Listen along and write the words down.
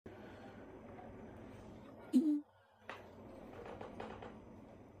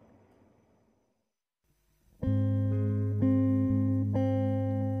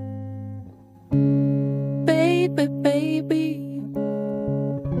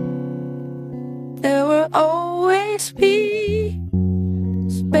will always be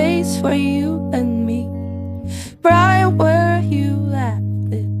space for you and me, right where you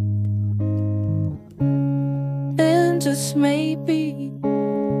left it. And just maybe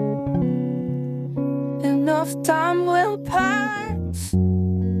enough time will pass,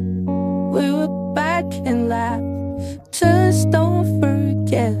 we look back and laugh. Just don't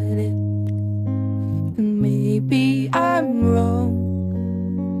forget it. And maybe I'm wrong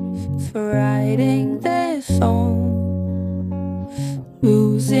for writing this song,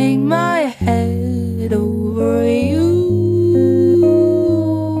 losing my head over you.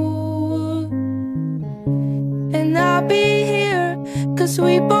 And I'll be here, 'cause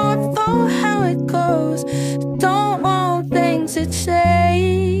we both know how it goes. Don't want things it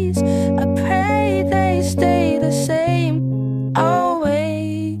says. I pray they stay the same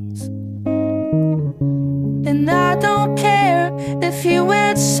always. And I don't care if you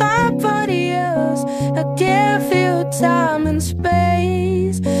with somebody else. I'll give you time and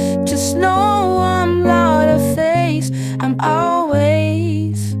space. Just know I'm not a face. I'm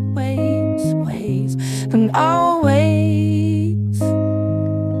always, and always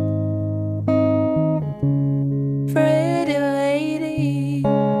pretty lady.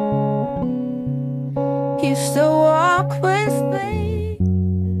 Used to walk with me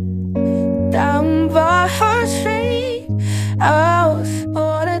down by her street out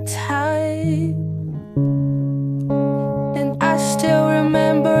all the time. And I still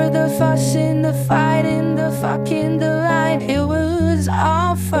remember the fussing, the fighting, the fucking, the line. It was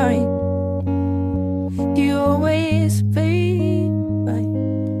all fine. You always be right.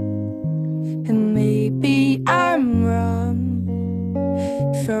 And maybe I'm wrong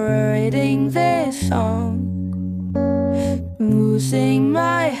for writing this song, losing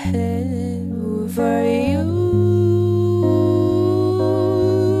my head over you.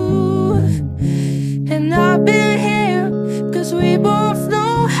 And I've been here, 'cause we both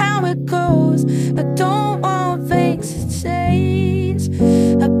know how it goes. I don't want things to change.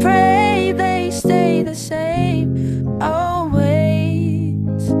 I pray they stay the same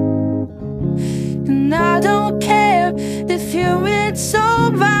always. And I don't care if you're with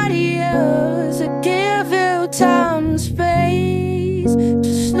somebody else. I give you time and space.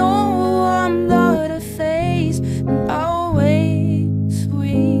 Just know I'm not a face. And always,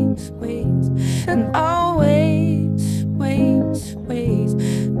 and always